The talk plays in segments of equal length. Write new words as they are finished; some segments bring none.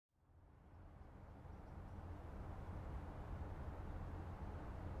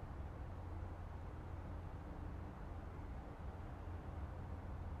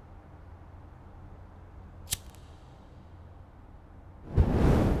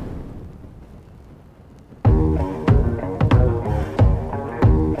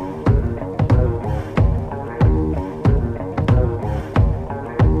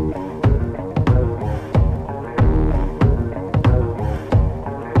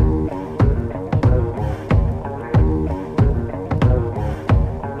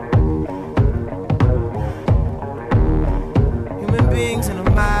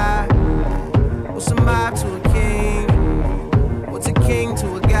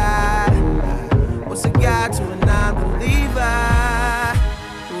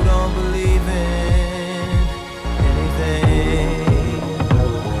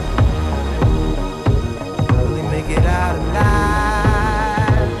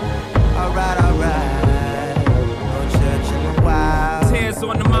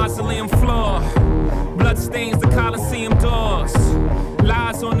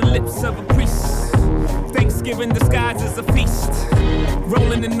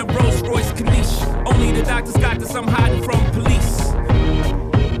Rolling in the Rolls Royce Caniche. Only the doctors got this, I'm hiding from police.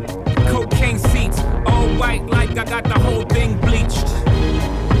 Cocaine seats, all white like I got the whole thing bleached.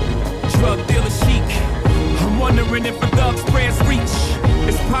 Drug dealer chic, I'm wondering if a thug's prayers reach.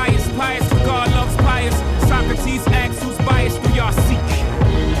 It's pious, pious, for God loves pious. Socrates asks who's biased, do y'all seek?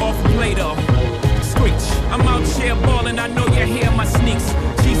 Off Plato, screech. I'm out here ballin', I know you hear my sneaks.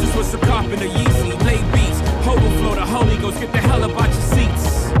 Jesus was a carpenter, Yeezy, lay beats. Overflow, the Holy Ghost, get the hell up out your seats.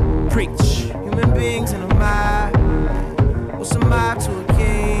 Preach. Human beings in a mob. What's a mob to a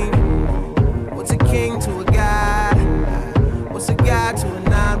king? What's a king to a god? What's a god to a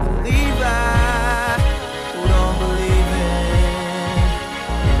non-believer who don't believe in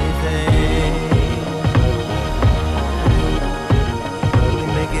anything? Will he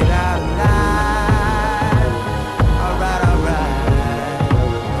make it out alive? Alright, alright.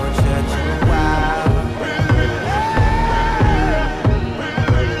 No church in a while.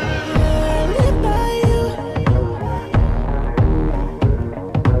 Live by you.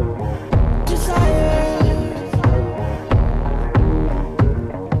 Desire.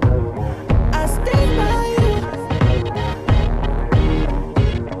 I stay by you.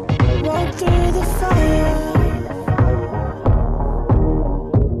 Walk through the fire.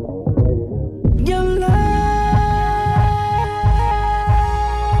 Your love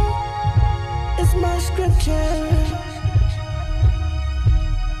is my scripture.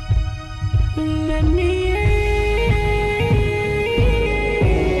 Let me in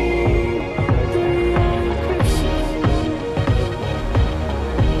through your encryption.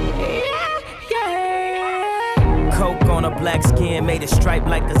 Yeah. Coke on a black skin, made it stripe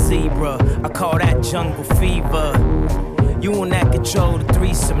like a zebra. I call that jungle fever. You on that control, the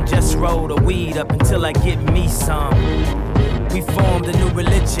threesome. Just roll the weed up until I get me some. We formed a new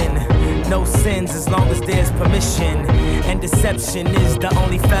religion. No sins as long as there's permission. And deception is the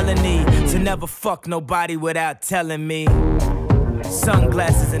only felony. To never fuck nobody without telling me.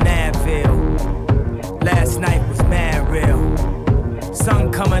 Sunglasses and Advil. Last night was mad real.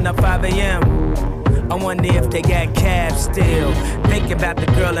 Sun coming up 5 a.m. I wonder if they got cabs still. Thinking about the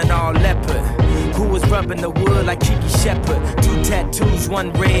girl in all leopard who was rubbing the wood like Kiki Shepard. 2 tattoos,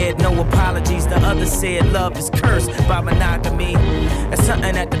 1 red, no apologies. The other said love is cursed by monogamy. That's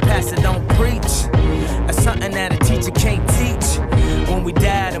something that the pastor don't preach. That's something that a teacher can't teach. When we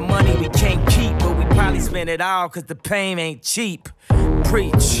die, the money we can't keep, but we probably spend it all cause the pain ain't cheap.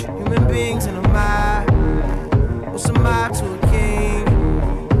 Preach. Human beings in a mob. What's a mob to a king?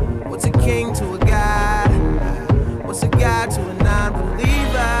 What's a king to a god? What's a god to a